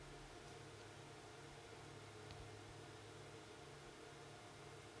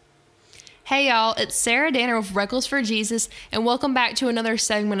Hey y'all, it's Sarah Danner with Reckless for Jesus, and welcome back to another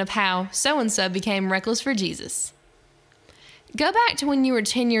segment of how so-and-so became Reckless for Jesus. Go back to when you were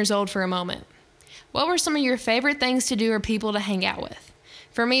 10 years old for a moment. What were some of your favorite things to do or people to hang out with?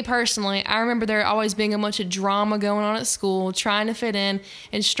 For me personally, I remember there always being a bunch of drama going on at school, trying to fit in,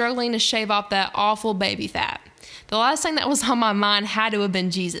 and struggling to shave off that awful baby fat. The last thing that was on my mind had to have been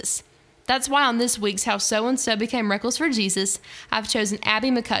Jesus. That's why on this week's How So-and-So Became Reckless for Jesus, I've chosen Abby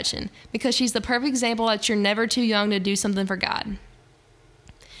McCutcheon, because she's the perfect example that you're never too young to do something for God.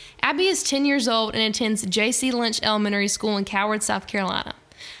 Abby is 10 years old and attends J.C. Lynch Elementary School in Coward, South Carolina.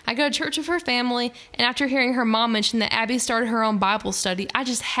 I go to church with her family, and after hearing her mom mention that Abby started her own Bible study, I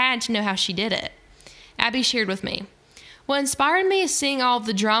just had to know how she did it. Abby shared with me, "What inspired me is seeing all of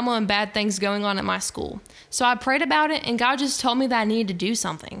the drama and bad things going on at my school. So I prayed about it, and God just told me that I needed to do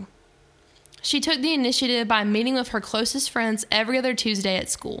something." She took the initiative by meeting with her closest friends every other Tuesday at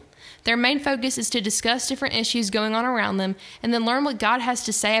school. Their main focus is to discuss different issues going on around them and then learn what God has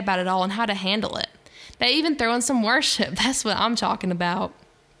to say about it all and how to handle it. They even throw in some worship. That's what I'm talking about.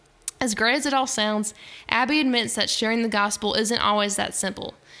 As great as it all sounds, Abby admits that sharing the gospel isn't always that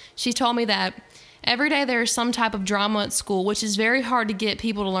simple. She told me that every day there is some type of drama at school, which is very hard to get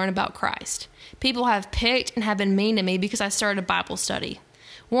people to learn about Christ. People have picked and have been mean to me because I started a Bible study.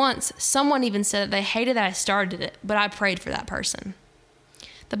 Once, someone even said that they hated that I started it, but I prayed for that person.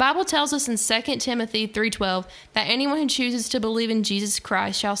 The Bible tells us in 2 Timothy 3:12 that anyone who chooses to believe in Jesus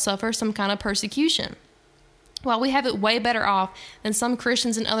Christ shall suffer some kind of persecution. While we have it way better off than some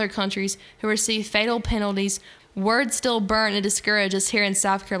Christians in other countries who receive fatal penalties, words still burn and discourage us here in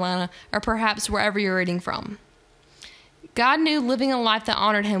South Carolina, or perhaps wherever you're reading from. God knew living a life that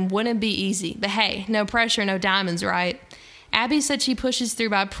honored Him wouldn't be easy, but hey, no pressure, no diamonds, right? Abby said she pushes through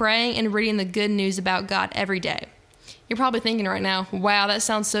by praying and reading the good news about God every day. You're probably thinking right now, wow, that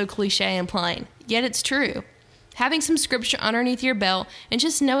sounds so cliche and plain. Yet it's true. Having some scripture underneath your belt and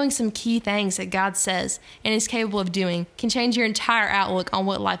just knowing some key things that God says and is capable of doing can change your entire outlook on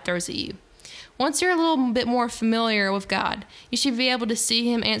what life throws at you. Once you're a little bit more familiar with God, you should be able to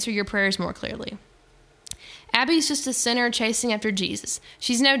see Him answer your prayers more clearly. Abby's just a sinner chasing after Jesus.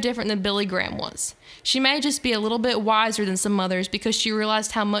 She's no different than Billy Graham was. She may just be a little bit wiser than some others because she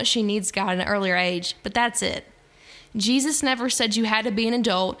realized how much she needs God at an earlier age, but that's it. Jesus never said you had to be an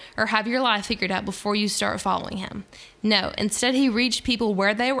adult or have your life figured out before you start following Him. No, instead He reached people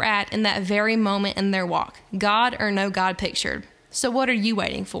where they were at in that very moment in their walk, God or no God pictured. So what are you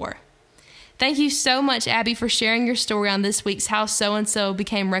waiting for? Thank you so much, Abby, for sharing your story on this week's How So-and-So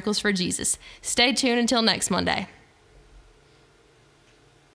Became Reckless for Jesus. Stay tuned until next Monday.